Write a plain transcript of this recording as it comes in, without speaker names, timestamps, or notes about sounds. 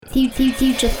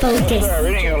Future Focus.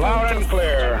 Reading it loud and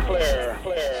clear.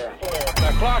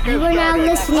 The clock is You are now starting.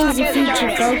 listening to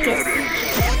Future Focus.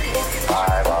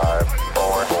 5,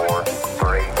 4,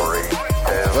 3,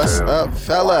 2, What's up,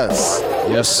 fellas?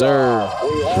 Yes, sir.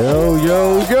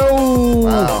 Yo.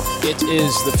 Wow, It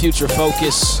is the Future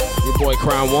Focus. Your boy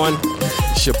Crown One.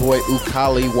 it's your boy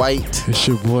Ukali White. It's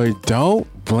your boy.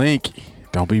 Don't blink.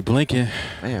 Don't be blinking.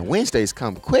 Man, Wednesdays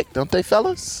come quick, don't they,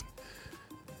 fellas?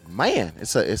 Man,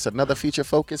 it's another Future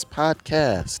Focus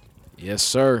podcast. Yes,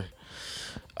 sir.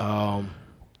 I'm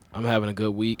having a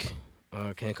good week.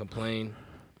 Can't complain.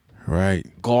 Right.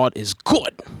 God is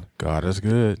good. God is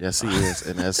good. Yes, he is,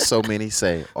 and as so many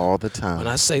say all the When time,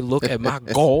 I say, look at my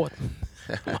God.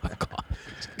 My God.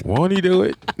 Won't he do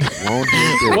it? won't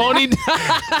he do it? Won't he?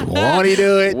 Won't he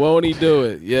do it? Won't he do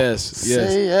it? Yes.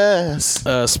 Say yes.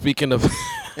 Speaking of,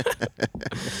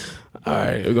 all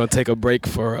right, we're gonna take a break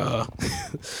for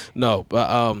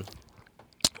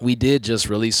we did just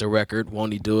release a record.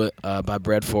 Won't he do it? By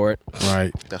Bread For It.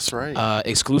 Right. That's right.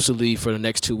 Exclusively for the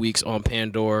next 2 weeks on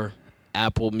Pandora,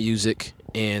 Apple Music,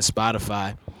 and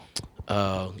Spotify.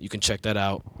 You can check that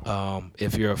out.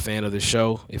 If you're a fan of the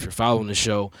show, if you're following the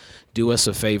show, do us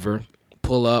a favor.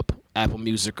 Pull up Apple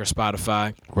Music or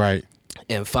Spotify Right.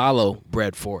 and follow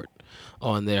Bread For It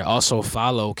on there. Also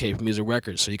follow Cape Music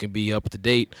Records so you can be up to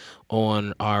date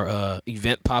on our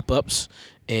event pop-ups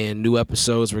and new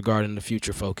episodes regarding the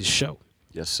Future Focus show.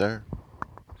 Yes, sir.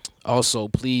 Also,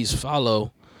 please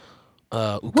follow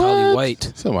Ukali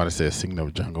White. Somebody said sing the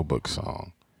Jungle Book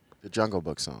song. The Jungle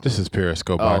Book song. This is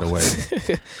Periscope, by the way.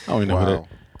 I don't even know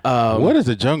Wow. what is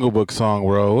the Jungle Book song,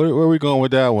 bro? Where are we going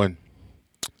with that one?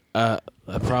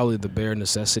 Probably the Bare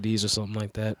Necessities or something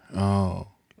like that. Oh.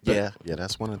 Yeah,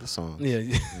 that's one of the songs.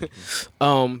 Yeah.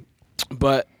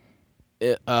 But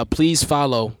please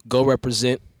follow Go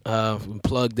Represent.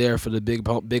 Plug there for the big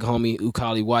homie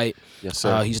Ukali White. Yes,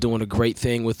 sir. He's doing a great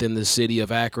thing within the city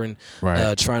of Akron,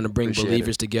 Right. trying to bring Appreciate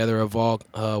believers together of all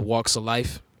walks of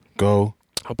life. Go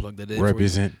I'll plug that in. for you.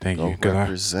 represent. Thank Go you. Good.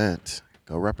 represent.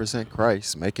 Go represent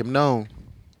Christ. Make him known.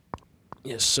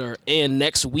 Yes, sir. And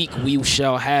next week we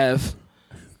shall have.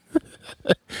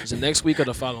 Is it next week or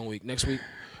the following week? Next week.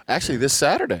 Actually, this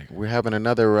Saturday we're having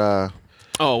another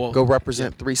Oh, well. Go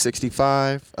Represent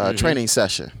 365 training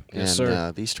session. Yes, and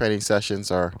sir. These training sessions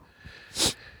are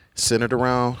centered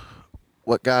around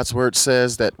what God's word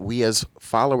says that we as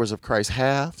followers of Christ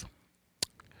have,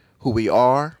 who we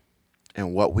are,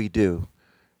 and what we do.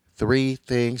 3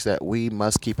 things that we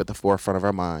must keep at the forefront of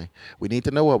our mind. We need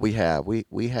to know what we have.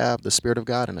 We have the Spirit of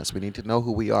God in us. We need to know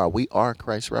who we are. We are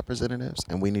Christ's representatives,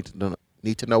 and we need to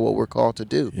know what we're called to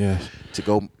do. Yes. To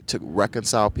go to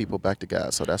reconcile people back to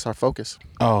God. So that's our focus.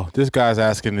 Oh, this guy's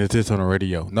asking, is this on the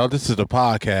radio? No, this is the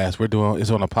podcast. It's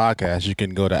on a podcast. You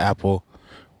can go to Apple.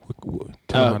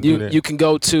 Tell them how to do that. You can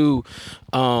go to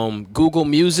Google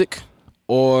Music,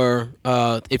 or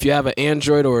if you have an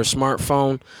Android or a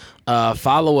smartphone,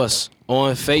 follow us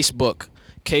on Facebook,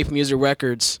 Cape Music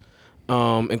Records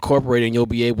Incorporated, and you'll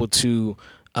be able to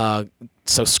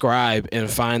subscribe and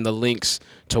find the links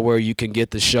to where you can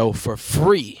get the show for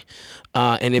free.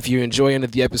 And if you enjoy any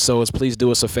of the episodes, please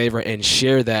do us a favor and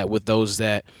share that with those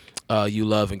that you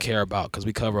love and care about, because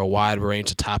we cover a wide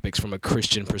range of topics from a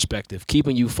Christian perspective,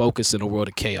 keeping you focused in a world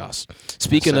of chaos.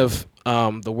 Speaking of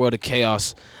the world of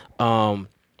chaos,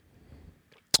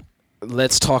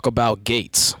 let's talk about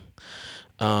gates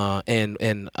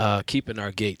and keeping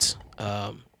our gates.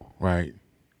 Right.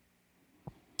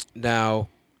 Now,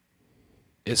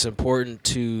 it's important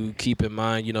to keep in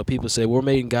mind, people say we're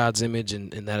made in God's image,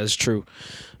 and that is true.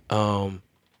 But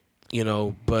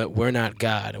we're not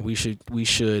God, and we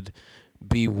should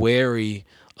be wary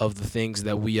of the things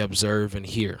that we observe and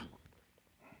hear.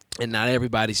 And not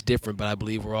everybody's different, but I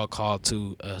believe we're all called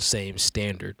to a same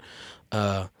standard.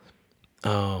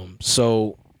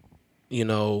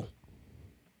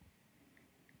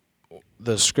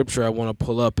 The scripture I want to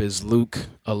pull up is Luke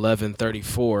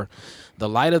 11:34. The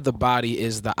light of the body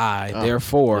is the eye.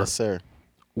 Therefore, Yes, sir.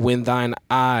 when thine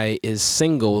eye is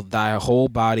single, thy whole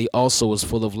body also is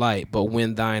full of light. But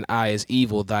when thine eye is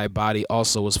evil, thy body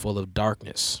also is full of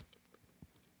darkness.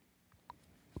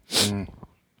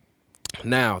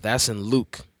 Now, that's in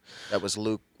Luke That was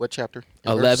Luke. What chapter?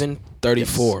 And verse?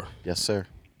 11:34. Yes, sir.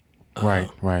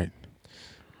 Right.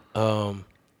 Of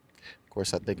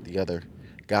course, I think the other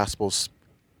Gospels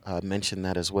mention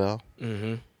that as well.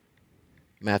 Mm-hmm.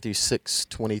 Matthew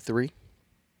 6:23.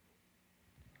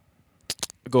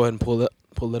 Go ahead and pull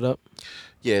it up.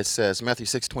 Yeah, it says, Matthew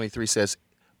 6:23 says,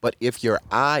 but if your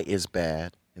eye is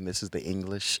bad, and this is the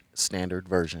English Standard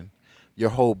Version, your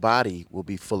whole body will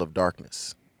be full of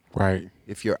darkness. Right.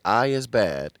 If your eye is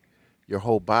bad, your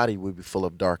whole body will be full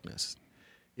of darkness.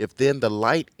 If then the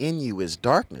light in you is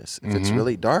darkness, if it's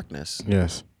really darkness,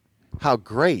 Yes. how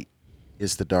great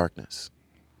is the darkness?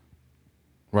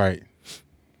 Right.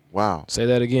 Wow. Say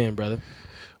that again, brother.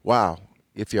 Wow.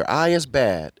 If your eye is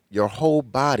bad, your whole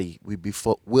body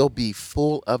will be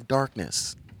full of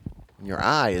darkness. And your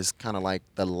eye is kind of like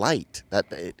the light that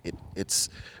it's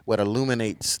what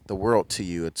illuminates the world to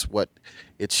you.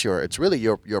 It's really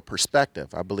your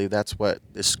perspective. I believe that's what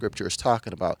this scripture is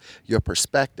talking about. Your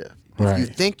perspective. If you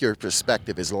Right. think your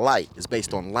perspective is light, is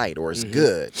based on light, or is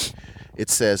good, it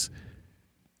says.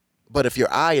 But if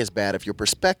your eye is bad, if your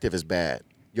perspective is bad,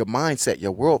 your mindset,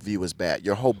 your worldview is bad,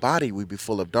 your whole body will be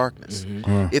full of darkness.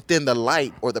 If then the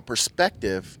light or the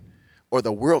perspective or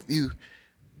the worldview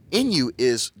in you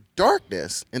is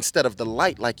darkness instead of the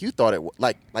light like you thought it was,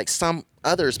 like some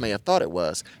others may have thought it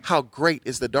was, how great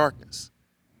is the darkness?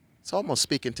 It's almost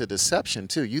speaking to deception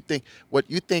too. You think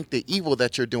the evil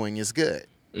that you're doing is good.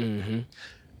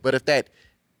 But if that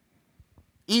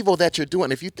evil that you're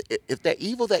doing, if that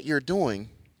evil that you're doing,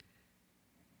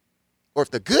 or if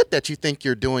the good that you think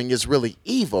you're doing is really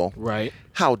evil, Right.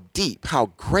 how deep,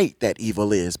 how great that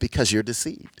evil is because you're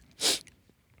deceived.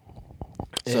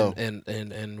 So And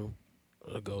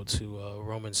I'll go to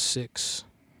Romans 6.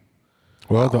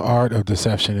 Well, the art of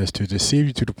deception is to deceive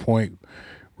you to the point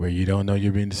where you don't know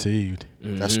you're being deceived.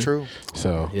 that's true.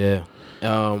 So Yeah.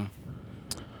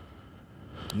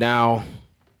 Now,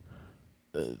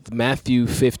 Matthew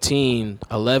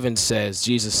 15:11 says,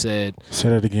 Jesus said, say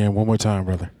that again one more time,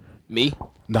 brother. me?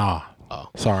 Nah. Oh.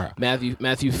 Sorry. Matthew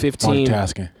 15.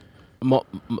 Multitasking.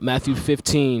 Matthew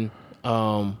 15,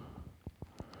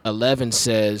 11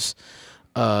 says,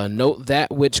 note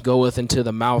that which goeth into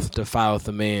the mouth defileth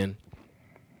a man,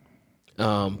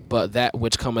 but that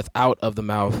which cometh out of the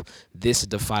mouth, this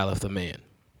defileth a man.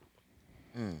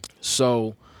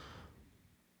 So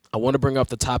I want to bring up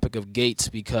the topic of gates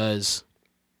because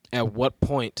at what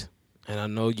point, and I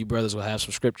know you brothers will have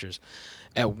some scriptures,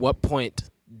 at what point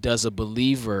does a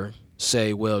believer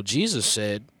say, well, Jesus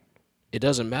said, it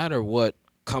doesn't matter what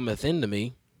cometh into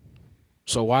me,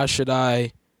 so why should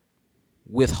I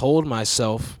withhold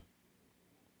myself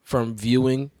from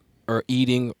viewing or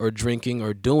eating or drinking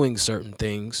or doing certain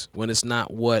things when it's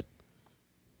not what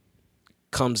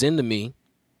comes into me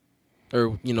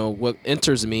or, what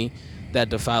enters me that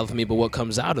defileth me, but what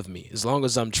comes out of me. As long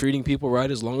as I'm treating people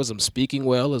right, as long as I'm speaking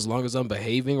well, as long as I'm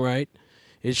behaving right,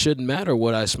 it shouldn't matter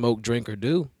what I smoke, drink, or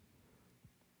do.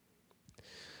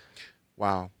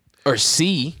 Wow. Or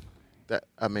see.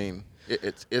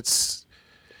 It's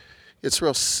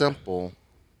real simple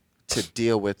to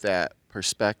deal with that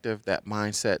perspective, that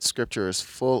mindset. Scripture is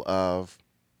full of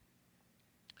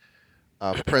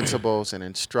principles and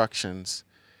instructions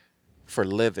for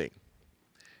living.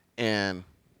 And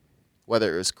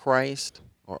whether it was Christ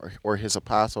or his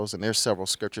apostles, and there's several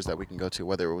scriptures that we can go to,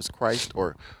 whether it was Christ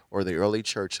or the early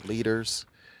church leaders,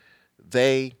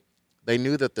 they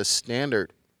knew that the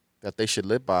standard that they should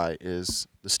live by is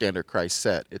the standard Christ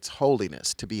set. It's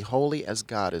holiness, to be holy as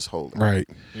God is holy. Right.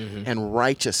 And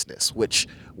righteousness, which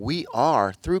we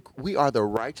are the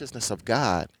righteousness of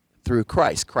God through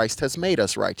Christ. Christ has made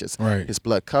us righteous. Right. His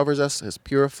blood covers us, has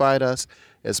purified us,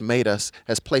 has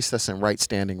placed us in right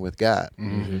standing with God.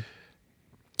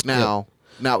 Now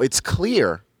it's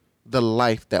clear the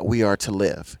life that we are to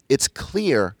live. It's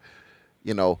clear,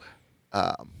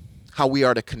 how we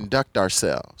are to conduct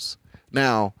ourselves.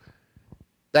 Now,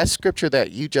 that scripture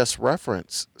that you just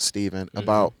referenced, Stephen,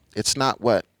 about it's not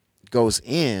what goes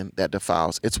in that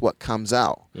defiles, it's what comes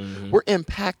out. We're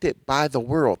impacted by the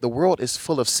world. The world is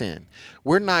full of sin.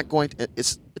 We're not going to,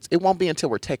 it won't be until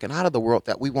we're taken out of the world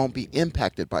that we won't be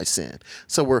impacted by sin.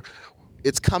 So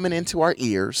it's coming into our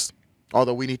ears,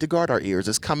 although we need to guard our ears.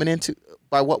 It's coming into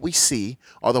by what we see,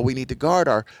 although we need to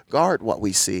guard what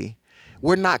we see.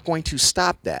 We're not going to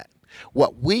stop that.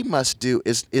 What we must do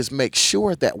is make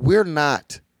sure that we're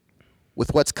not,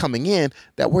 with what's coming in,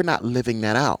 that we're not living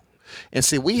that out. And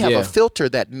see, we have a filter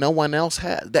that no one else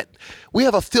has. That we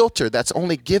have a filter that's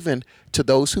only given to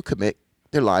those who commit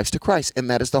their lives to Christ, and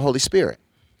that is the Holy Spirit.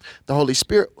 The Holy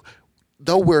Spirit,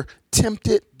 though we're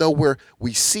tempted, though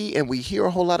we see and we hear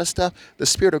a whole lot of stuff, the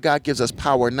Spirit of God gives us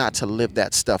power not to live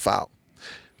that stuff out.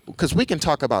 Because we can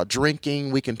talk about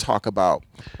drinking, we can talk about,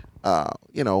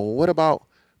 what about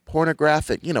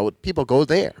pornographic, people go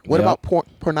there. What about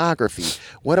pornography?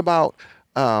 What about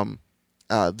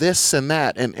this and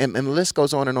that? And the list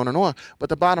goes on and on and on. But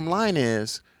the bottom line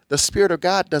is the Spirit of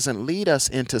God doesn't lead us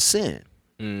into sin.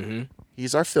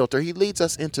 He's our filter. He leads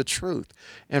us into truth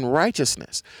and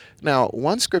righteousness. Now,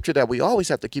 one scripture that we always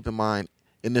have to keep in mind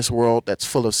in this world that's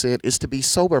full of sin is to be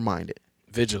sober-minded.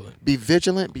 Vigilant. Be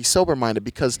vigilant, be sober-minded,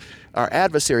 because our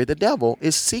adversary, the devil,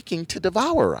 is seeking to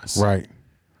devour us. Right.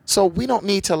 So we don't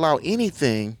need to allow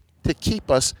anything to keep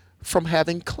us from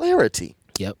having clarity.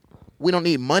 Yep. We don't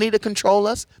need money to control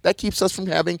us. That keeps us from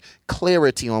having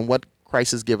clarity on what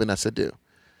Christ has given us to do.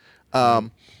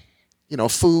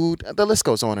 Food, the list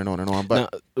goes on and on and on.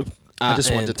 But I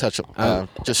just wanted to touch,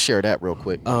 just share that real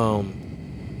quick.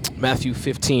 Matthew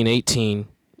 15:18,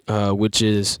 which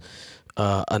is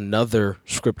another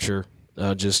scripture,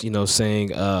 saying,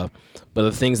 but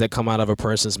the things that come out of a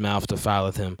person's mouth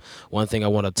defileth him. One thing I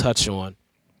want to touch on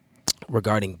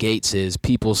regarding gates is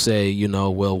people say,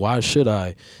 well, why should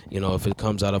I, if it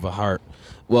comes out of a heart?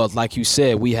 Well, like you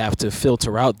said, we have to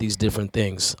filter out these different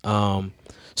things.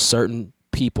 Certain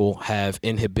people have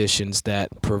inhibitions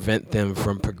that prevent them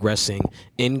from progressing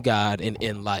in God and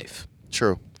in life.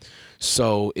 True.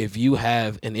 So if you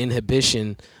have an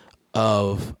inhibition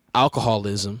of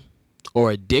alcoholism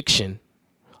or addiction,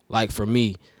 like for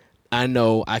me, I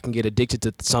know I can get addicted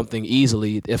to something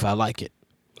easily if I like it.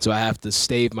 So I have to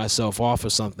stave myself off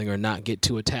of something or not get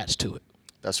too attached to it.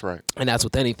 That's right. And that's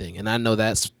with anything. And I know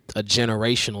that's a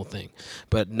generational thing.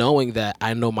 But knowing that,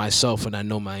 I know myself and I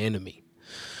know my enemy.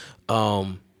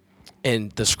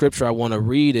 And the scripture I want to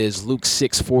read is Luke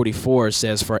 6:44. It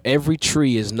says, for every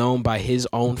tree is known by his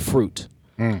own fruit.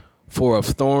 For of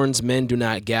thorns men do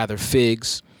not gather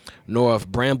figs, nor of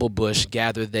bramble bush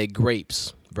gather they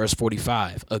grapes. Verse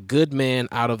 45, a good man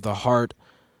out of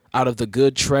the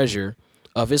good treasure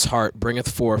of his heart bringeth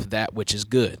forth that which is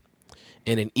good.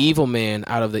 And an evil man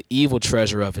out of the evil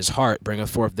treasure of his heart bringeth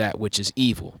forth that which is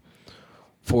evil.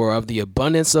 For of the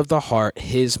abundance of the heart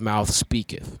his mouth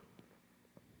speaketh.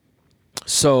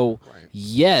 So,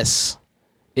 yes,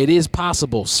 it is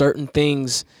possible. Certain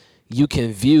things you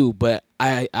can view, but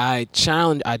I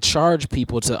charge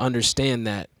people to understand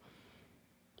that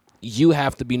you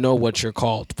have to know what you're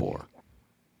called for.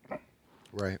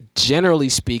 Right. Generally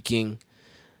speaking,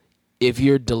 if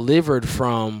you're delivered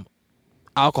from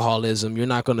alcoholism, you're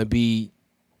not going to be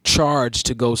charged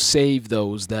to go save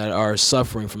those that are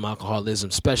suffering from alcoholism,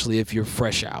 especially if you're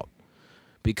fresh out,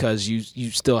 because you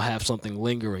still have something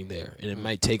lingering there, and it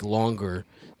might take longer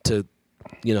to,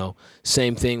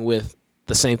 same thing with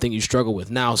the same thing you struggle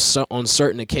with. Now, on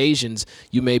certain occasions,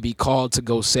 you may be called to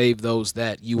go save those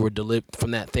that you were delivered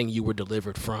from that thing you were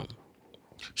delivered from.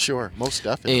 Sure, most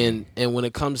definitely. And when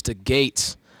it comes to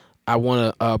gates, I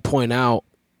want to point out,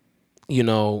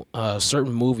 a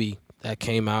certain movie that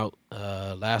came out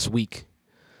last week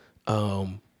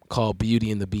called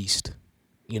Beauty and the Beast.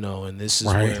 And this is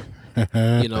Right.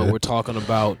 where, we're talking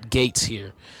about gates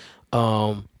here.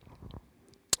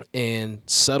 And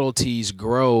subtleties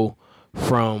grow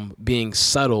from being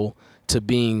subtle to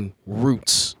being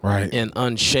roots, Right. and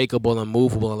unshakable and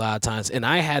movable a lot of times. And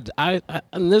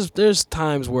and there's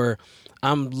times where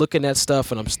I'm looking at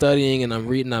stuff and I'm studying and I'm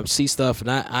reading, I see stuff, and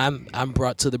I'm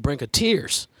brought to the brink of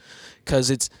tears,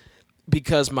 because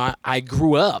I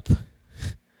grew up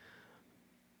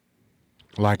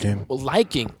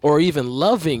liking or even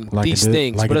loving these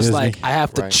things, but it's Disney. like I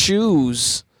have to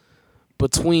choose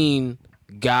between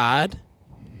God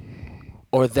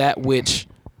or that which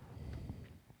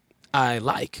I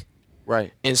like.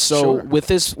 Right. And so Sure. with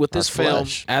this Our film,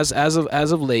 flesh. as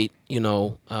of late,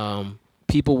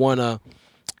 people want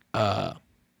to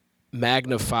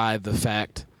magnify the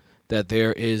fact that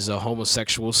there is a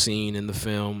homosexual scene in the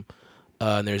film,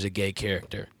 and there's a gay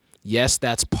character. Yes,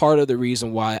 that's part of the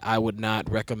reason why I would not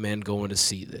recommend going to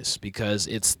see this, because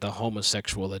it's the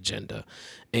homosexual agenda.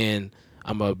 And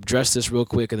I'm going to address this real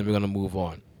quick, and then we're going to move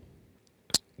on.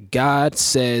 God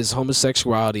says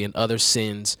homosexuality and other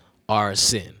sins are a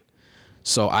sin.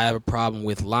 So I have a problem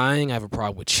with lying. I have a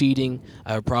problem with cheating.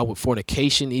 I have a problem with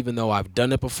fornication, even though I've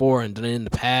done it before and done it in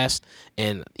the past.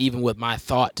 And even with my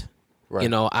thought,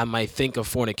 Right. I might think of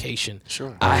fornication.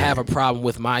 Sure. I have a problem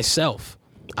with myself.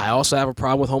 I also have a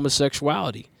problem with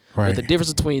homosexuality. Right. But the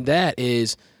difference between that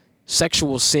is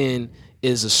sexual sin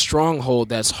is a stronghold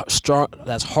that's strong,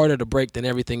 that's harder to break than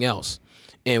everything else.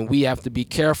 And we have to be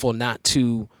careful not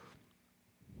to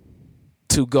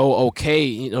go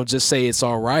okay, just say it's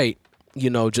all right,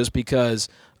 just because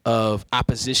of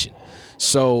opposition.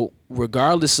 So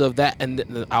regardless of that,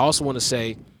 and I also want to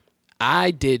say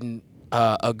I didn't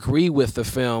agree with the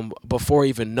film before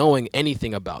even knowing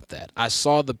anything about that. I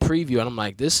saw the preview and I'm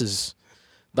like, this is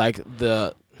like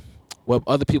what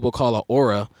other people call an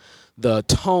aura. The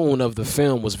tone of the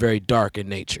film was very dark in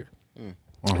nature.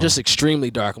 Just extremely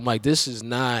dark. I'm like, this is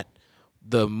not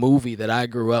the movie that I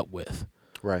grew up with.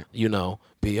 Right.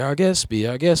 Be our guest,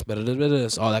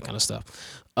 all that kind of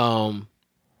stuff.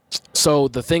 So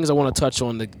the things I want to touch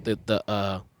on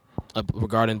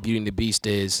regarding Beauty and the Beast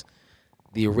is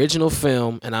the original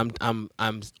film, and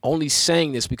I'm only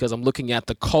saying this because I'm looking at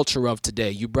the culture of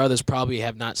today. You brothers probably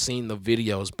have not seen the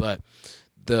videos, but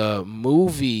the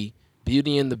movie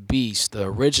Beauty and the Beast, the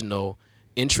original,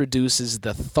 introduces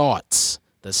the thoughts,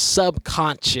 the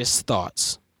subconscious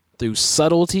thoughts, through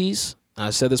subtleties. I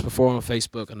said this before on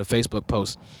Facebook, on the Facebook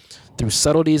post, through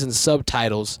subtleties and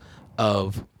subtitles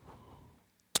of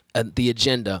the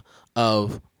agenda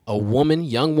of a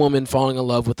young woman falling in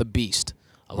love with a beast.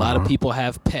 A lot of people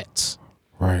have pets.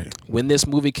 Right. When this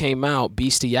movie came out,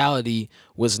 bestiality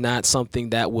was not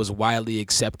something that was widely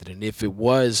accepted, and if it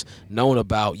was known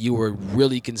about, you were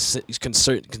really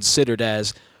considered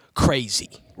as crazy.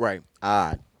 Right.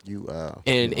 And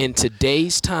in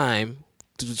today's time,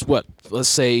 what, let's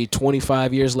say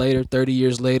 25 years later, 30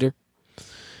 years later,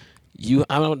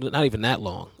 not even that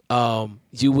long.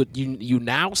 You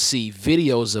now see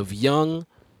videos of young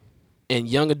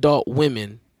adult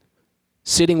women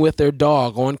sitting with their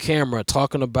dog on camera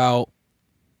talking about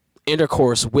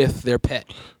intercourse with their pet.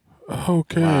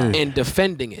 Okay. And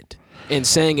defending it and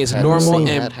saying it's normal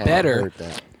and better.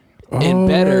 And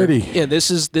better. Alrighty. Yeah, this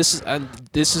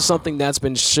is something that's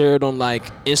been shared on like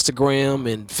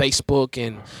Instagram and Facebook,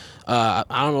 and I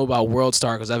don't know about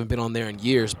WorldStar because I haven't been on there in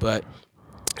years, but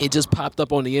it just popped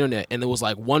up on the internet, and it was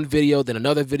like one video, then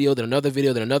another video, then another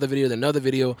video, then another video, then another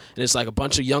video, and it's like a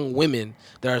bunch of young women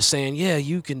that are saying, yeah,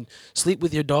 you can sleep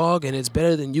with your dog, and it's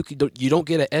better than you don't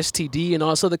get an STD and all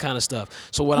this other kind of stuff.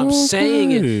 So what I'm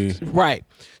saying is, right.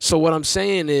 So what I'm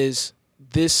saying is,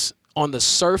 this on the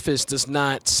surface does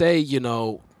not say,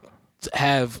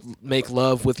 make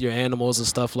love with your animals and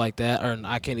stuff like that, or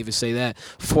I can't even say that,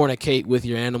 fornicate with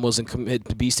your animals and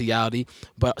commit bestiality,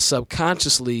 but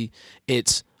subconsciously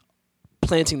it's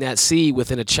planting that seed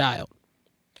within a child.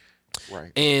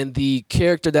 Right. And the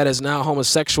character that is now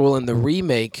homosexual in the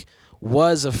remake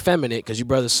was effeminate, because you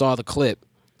brothers saw the clip,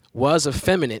 was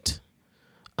effeminate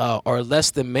or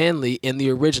less than manly in the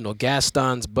original.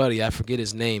 Gaston's buddy, I forget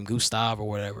his name, Gustav or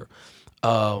whatever,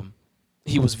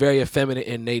 he was very effeminate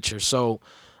in nature. So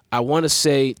I want to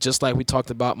say, just like we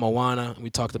talked about Moana, we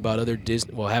talked about other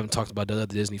Disney, well, I haven't talked about the other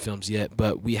Disney films yet,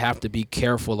 but we have to be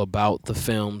careful about the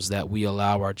films that we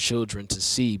allow our children to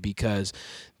see, because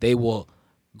they will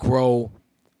grow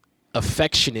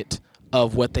affectionate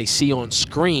of what they see on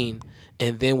screen,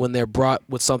 and then when they're brought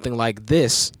with something like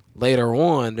this later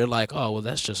on, they're like, oh, well,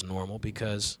 that's just normal,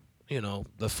 because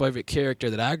the favorite character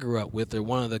that I grew up with, or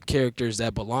one of the characters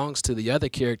that belongs to the other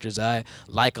characters I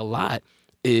like a lot,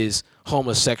 is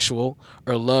homosexual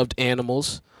or loved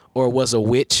animals or was a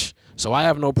witch. So I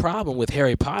have no problem with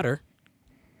Harry Potter.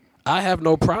 I have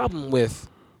no problem with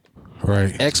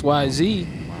XYZ.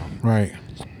 Right.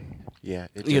 Yeah.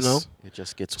 It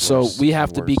just gets worse. So we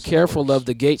have to be worse and careful worse. of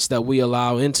the gates that we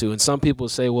allow into. And some people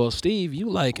say, well, Steve, you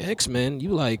like X-Men, you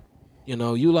like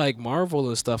Marvel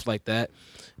and stuff like that.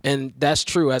 And that's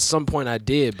true. At some point I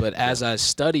did, but as I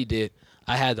studied it,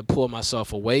 I had to pull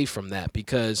myself away from that,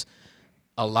 because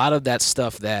a lot of that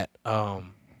stuff that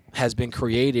has been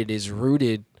created is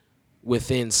rooted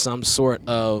within some sort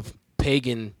of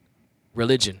pagan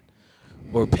religion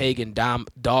or pagan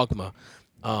dogma.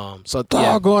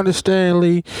 Doggone it,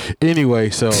 Stanley.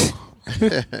 Anyway, so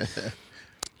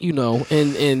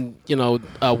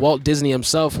Walt Disney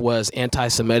himself was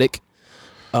anti-Semitic,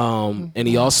 and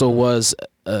he also was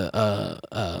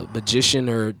a magician,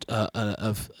 or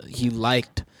he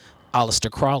liked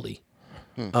Aleister Crowley,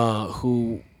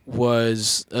 who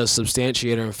was a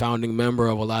substantiator and founding member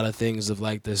of a lot of things of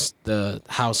like the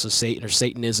House of Satan or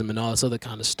Satanism and all this other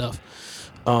kind of stuff,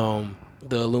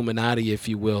 the Illuminati, if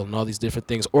you will, and all these different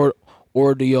things, or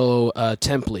Ordo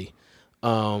Templi,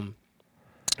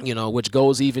 which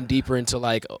goes even deeper into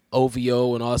like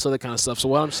OVO and all this other kind of stuff. So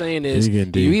what I'm saying is,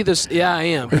 I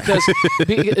am, because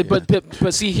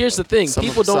but see, here's the thing: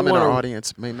 people don't want in our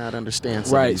audience may not understand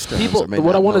some of these terms. People, or may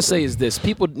what not I want know to say them. is this: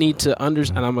 people need to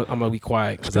understand. I'm gonna be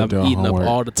quiet because I'm doing eating homework. up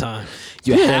all the time.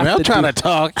 I'm trying to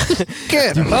talk.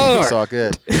 Good Lord. It's all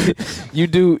good.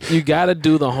 You got to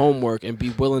do the homework and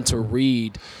be willing to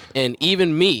read. And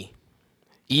even me,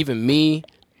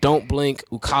 Don't Blink,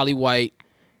 Ukali White.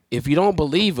 If you don't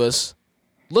believe us,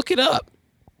 look it up.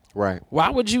 Right. Why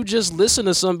would you just listen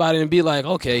to somebody and be like,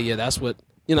 okay, yeah, that's what,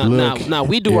 Look now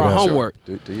we do it our up. homework.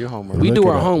 Do your homework. We Look do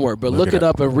it our up. homework, but look it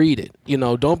up and read it.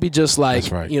 Don't be just like,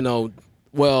 That's right.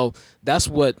 Well, that's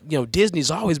what,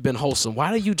 Disney's always been wholesome.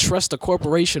 Why do you trust a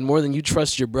corporation more than you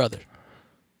trust your brother?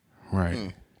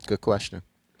 Right. Good question.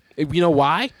 You know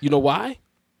why?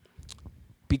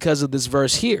 Because of this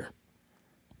verse here.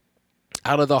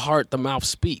 Out of the heart, the mouth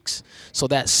speaks. So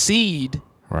that seed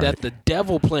Right. that the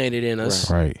devil planted in us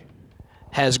Right.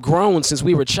 has grown since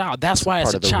we were a child. That's why it's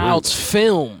Part a of the child's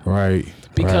film. Right.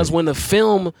 Because right. when the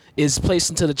film is placed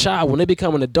into the child, when they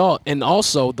become an adult, and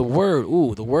also the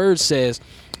word says,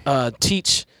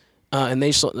 teach, and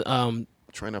they shall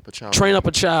Train up a child. train up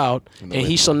a child, and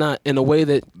he shall not, in the way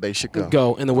that They should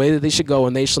go. in the way that they should go,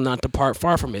 and they shall not depart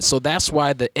far from it. So that's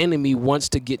why the enemy wants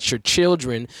to get your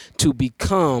children to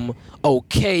become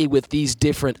okay with these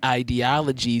different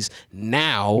ideologies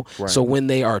now. Right. So when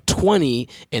they are 20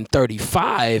 and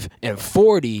 35 and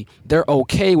 40, they're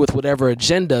okay with whatever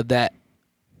agenda that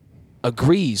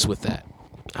agrees with that.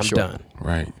 I'm Sure. done.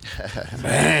 Right.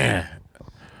 Man.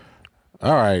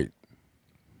 All right.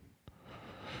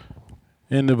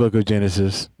 In the book of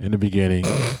Genesis, in the beginning,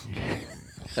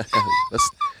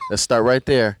 Let's start right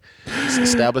there. Let's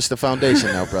establish the foundation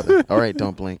now, brother. All right,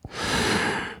 don't blink.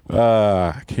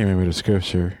 I can't remember the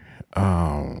scripture.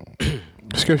 The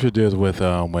scripture deals with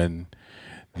when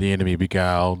the enemy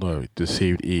beguiled or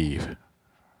deceived Eve.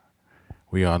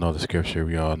 We all know the scripture.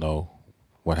 We all know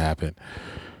what happened.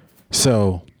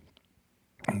 So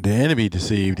the enemy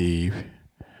deceived Eve,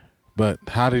 but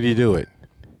how did he do it?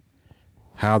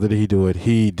 How did he do it?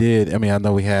 He did. I mean, I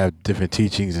know we have different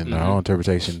teachings and our own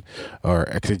interpretation or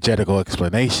exegetical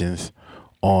explanations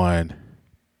on.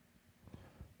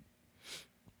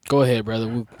 Go ahead, brother.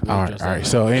 We'll All address right. that.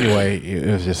 So anyway, it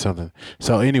was just something.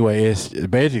 So anyway, it's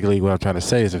basically what I'm trying to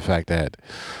say is the fact that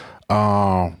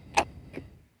the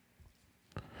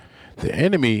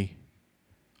enemy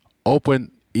opened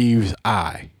Eve's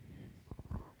eye.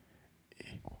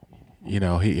 You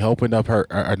know, he opened up her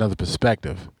another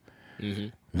perspective. Mm-hmm.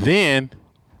 Then,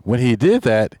 when he did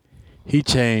that, he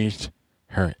changed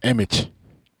her image.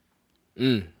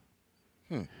 Mm.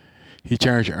 He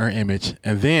changed her image,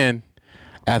 and then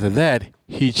after that,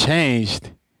 he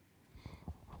changed.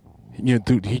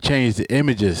 He changed the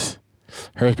images,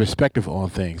 her perspective on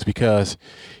things, because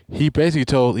he basically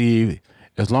told Eve,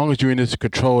 as long as you're in this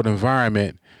controlled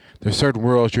environment, there's certain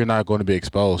worlds you're not going to be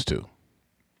exposed to.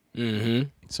 Mm-hmm.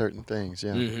 Certain things,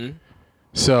 yeah. Mm-hmm.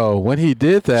 So when he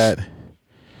did that,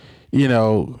 you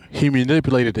know, he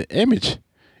manipulated the image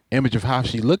of how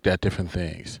she looked at different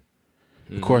things.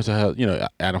 Of course,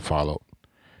 Adam followed,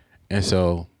 and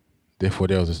so therefore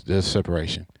there's a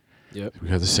separation. Yep.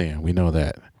 Because of sin. We know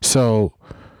that. So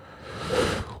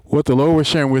what the Lord was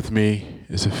sharing with me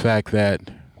is the fact that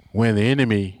when the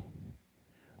enemy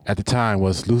at the time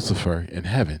was Lucifer in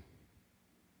heaven,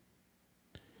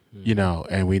 you know,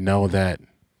 and we know that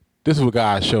this is what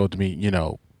God showed me, you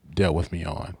know, dealt with me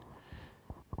on.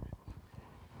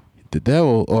 The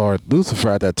devil or Lucifer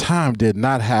at that time did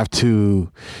not have to,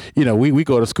 you know, we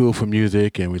go to school for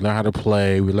music and we learn how to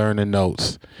play, we learn the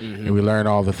notes, and we learn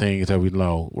all the things that we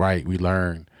know, right? We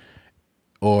learn,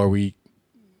 or we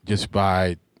just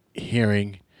by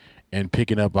hearing and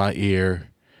picking up by ear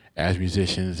as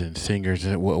musicians and singers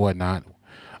and whatnot.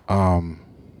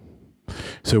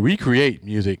 So we create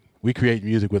music. We create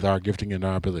music with our gifting and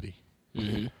our ability.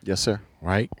 Mm-hmm. Yes, sir.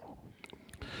 Right?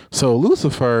 So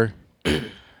Lucifer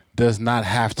does not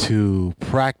have to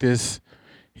practice.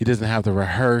 He doesn't have to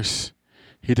rehearse.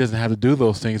 He doesn't have to do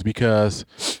those things, because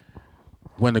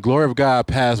when the glory of God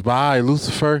passed by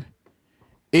Lucifer,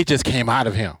 it just came out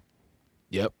of him.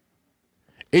 Yep.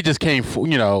 It just came,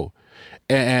 you know,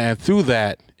 and through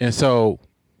that. And so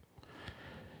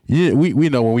yeah, we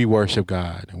know when we worship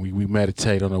God and we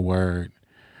meditate on the word,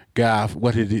 God,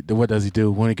 what does he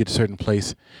do when we get to a certain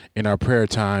place in our prayer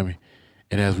time?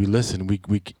 And as we listen, we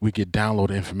get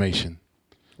downloaded information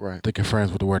Right. that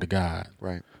confirms with the word of God.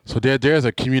 Right. So there's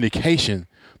a communication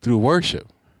through worship,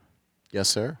 Yes,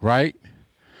 sir. right?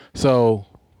 So,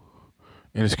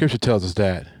 and the scripture tells us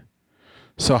that.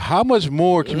 So how much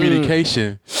more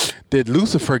communication did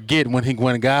Lucifer get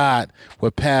when God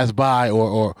would pass by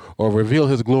or reveal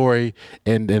his glory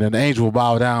and an angel would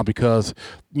bow down because,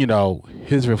 you know,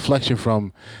 his reflection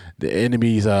from the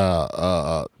enemy's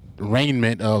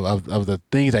raiment of the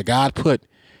things that God put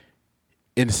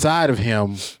inside of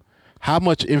him? How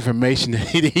much information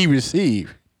did he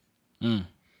receive?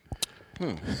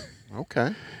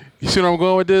 Okay. You see where I'm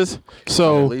going with this? I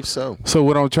So, believe so. so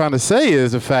what I'm trying to say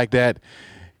is the fact that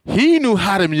he knew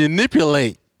how to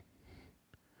manipulate.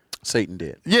 Satan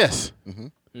did. Yes.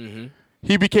 Mm-hmm.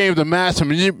 He became the master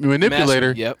manipulator.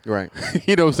 Master, yep. Right.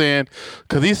 You know what I'm saying?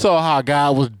 Because he saw how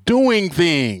God was doing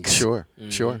things. Sure.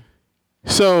 Sure.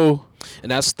 So,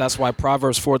 And that's why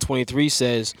Proverbs 4:23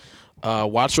 says,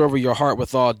 "Watch over your heart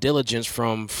with all diligence,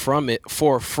 from it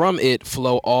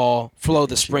flow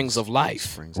the springs of life."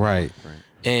 Springs. right. Right.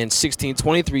 And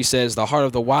 16:23 says, "The heart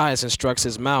of the wise instructs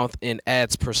his mouth and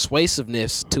adds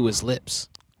persuasiveness to his lips."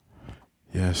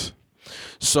 Yes.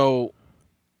 So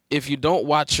if you don't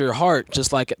watch your heart,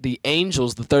 just like the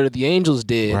angels, the third of the angels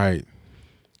did, Right.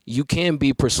 you can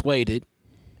be persuaded.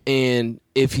 And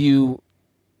if you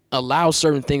allow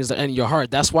certain things to enter your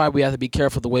heart, that's why we have to be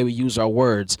careful the way we use our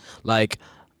words. Like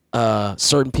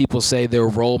certain people say they're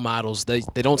role models. They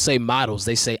don't say models,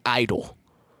 they say idol.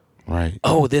 Right.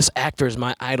 Oh, this actor is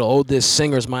my idol. Oh, this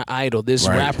singer is my idol. This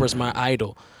Right. rapper is my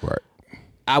idol. Right.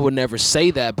 I would never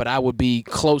say that, but I would be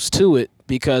close to it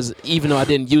because even though I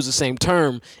didn't use the same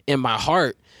term, in my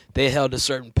heart, they held a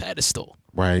certain pedestal.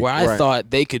 Right. Where I Right. thought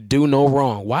they could do no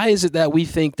wrong. Why is it that we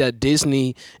think that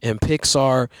Disney and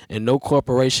Pixar and no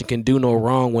corporation can do no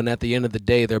wrong when at the end of the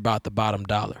day they're about the bottom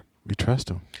dollar? We trust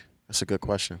them. That's a good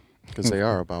question because they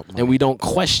are about money. And we don't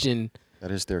question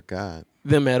That is their God.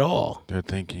 them at all. They're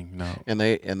thinking, no. And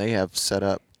they have set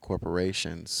up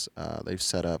corporations. They've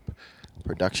set up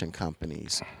production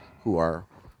companies who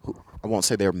I won't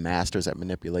say they're masters at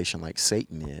manipulation like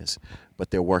Satan is, but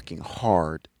they're working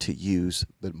hard to use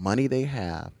the money they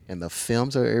have and the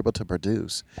films they're able to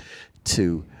produce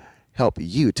to help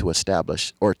you to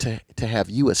establish or to have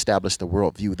you establish the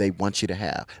worldview they want you to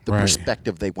have, the Right.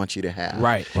 perspective they want you to have,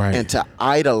 Right. Right. and to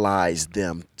idolize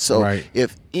them. So Right.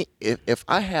 if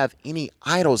I have any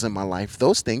idols in my life,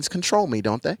 those things control me,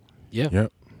 don't they? Yeah.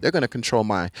 Yep. They're going to control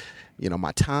my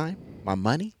time, my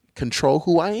money, control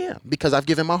who I am because I've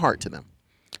given my heart to them.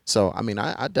 So, I mean,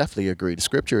 I definitely agree. The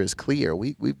scripture is clear.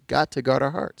 We've got to guard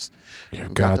our hearts.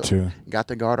 We've got to. Got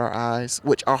to guard our eyes,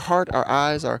 which our heart, our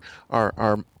eyes are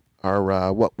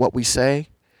what we say.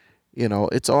 You know,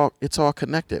 it's all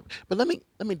connected. But let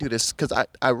me do this because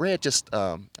I read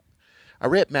I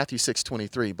read Matthew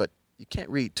 6:23, but you can't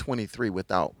read 23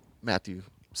 without Matthew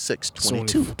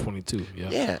 6:22. 22, yeah.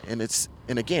 Yeah,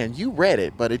 and again, you read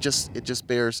it, but it just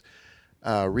bears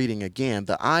reading again.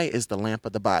 The eye is the lamp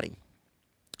of the body.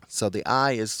 So the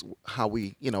eye is how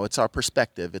we, it's our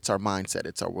perspective, it's our mindset,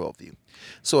 it's our worldview.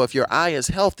 So if your eye is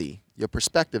healthy, your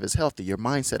perspective is healthy, your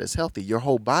mindset is healthy, your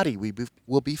whole body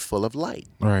will be full of light.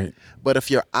 Right. But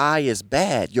if your eye is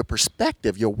bad, your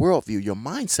perspective, your worldview, your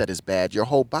mindset is bad, your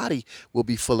whole body will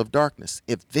be full of darkness.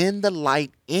 If then the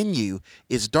light in you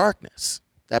is darkness,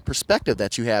 that perspective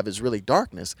that you have is really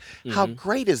darkness, how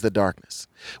great is the darkness?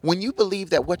 When you believe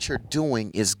that what you're doing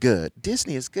is good,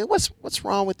 Disney is good. What's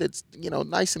wrong with it? It's,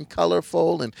 nice and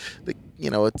colorful, and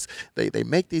they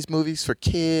make these movies for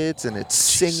kids, and it's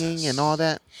singing and all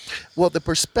that. Well, the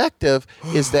perspective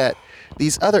is that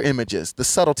these other images, the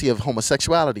subtlety of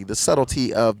homosexuality, the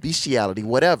subtlety of bestiality,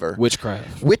 whatever,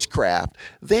 witchcraft,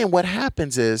 then what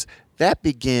happens is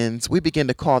we begin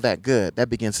to call that good. That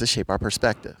begins to shape our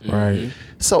perspective. Right.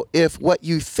 So if what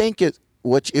you think is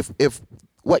if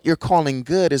what you're calling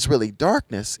good is really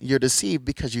darkness, you're deceived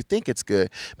because you think it's good.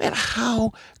 Man,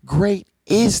 how great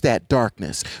is that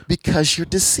darkness? Because you're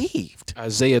deceived.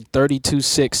 Isaiah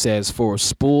 32:6 says, For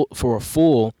a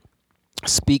fool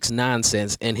speaks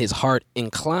nonsense, and his heart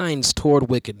inclines toward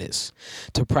wickedness,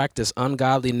 to practice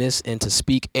ungodliness and to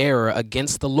speak error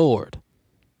against the Lord.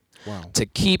 Wow. To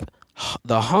keep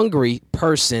the hungry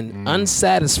person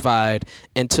unsatisfied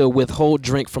and to withhold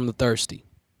drink from the thirsty.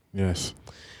 Yes.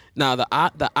 Now,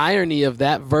 the irony of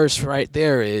that verse right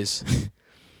there is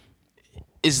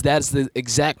that's the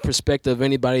exact perspective of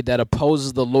anybody that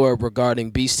opposes the Lord regarding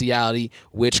bestiality,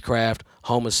 witchcraft,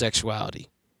 homosexuality.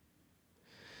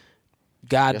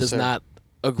 God does not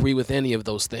agree with any of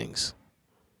those things.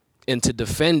 And to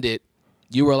defend it,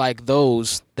 you are like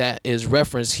those that is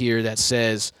referenced here that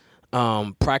says,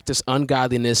 practice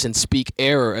ungodliness and speak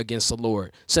error against the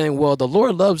Lord, saying, well, the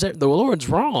Lord loves it. The Lord's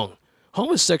wrong.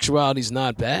 Homosexuality is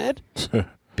not bad.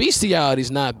 Bestiality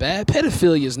is not bad.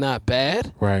 Pedophilia is not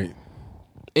bad. Right.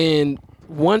 And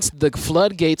once the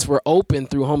floodgates were opened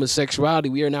through homosexuality,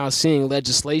 we are now seeing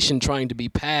legislation trying to be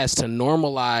passed to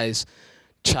normalize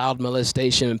child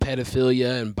molestation and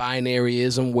pedophilia and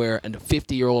binaryism, where a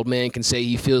 50-year-old man can say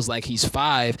he feels like he's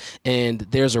 5, and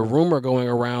there's a rumor going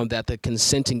around that the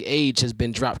consenting age has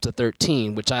been dropped to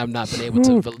 13, which I have not been able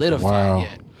to validify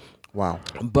yet. Wow.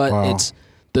 But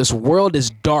this world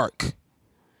is dark.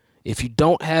 If you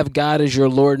don't have God as your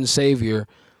Lord and Savior,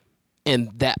 and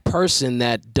that person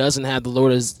that doesn't have the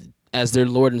Lord as their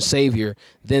Lord and Savior,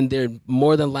 then they're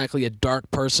more than likely a dark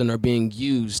person or being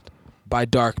used by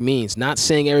dark means. Not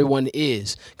saying everyone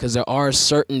is, because there are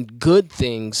certain good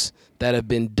things that have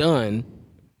been done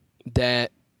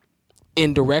that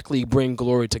indirectly bring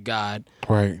glory to God,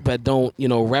 Right. but don't,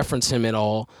 reference him at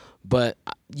all. But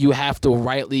you have to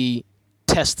rightly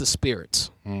test the spirits,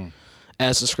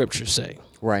 as the scriptures say.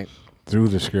 Right. through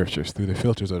the scriptures, through the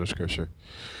filters of the scripture.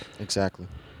 Exactly.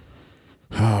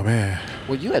 Oh man.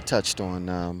 Well, you had touched on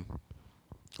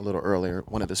a little earlier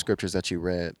one of the scriptures that you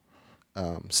read,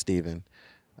 Stephen,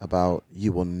 about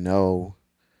you will know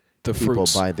The people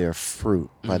fruits. by their fruit,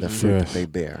 by the fruit Yes. that they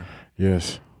bear.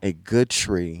 Yes. A good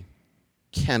tree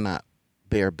cannot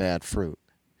bear bad fruit.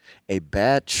 A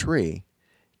bad tree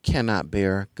cannot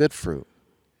bear good fruit.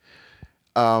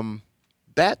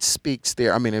 That speaks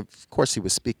there. I mean, of course, he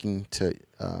was speaking to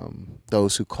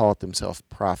those who called themselves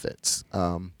prophets,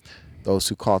 those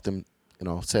who called them,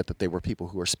 said that they were people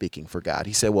who were speaking for God.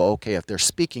 He said, well, okay, if they're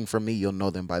speaking for me, you'll know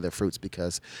them by their fruits,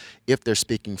 because if they're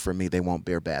speaking for me, they won't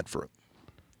bear bad fruit.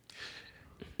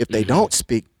 If they don't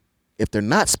speak, if they're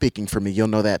not speaking for me, you'll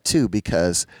know that too,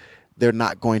 because they're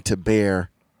not going to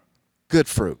bear good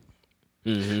fruit.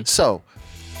 So,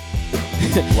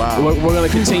 wow. We're going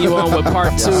to continue on with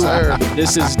part 2. Yes, sir.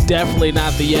 This is definitely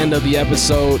not the end of the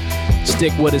episode.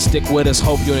 Stick with us.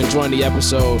 Hope you're enjoying the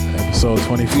episode. Episode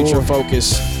 24. Future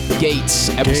Focus Gates,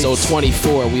 episode Gates.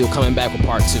 24. We will coming back with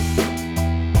part 2.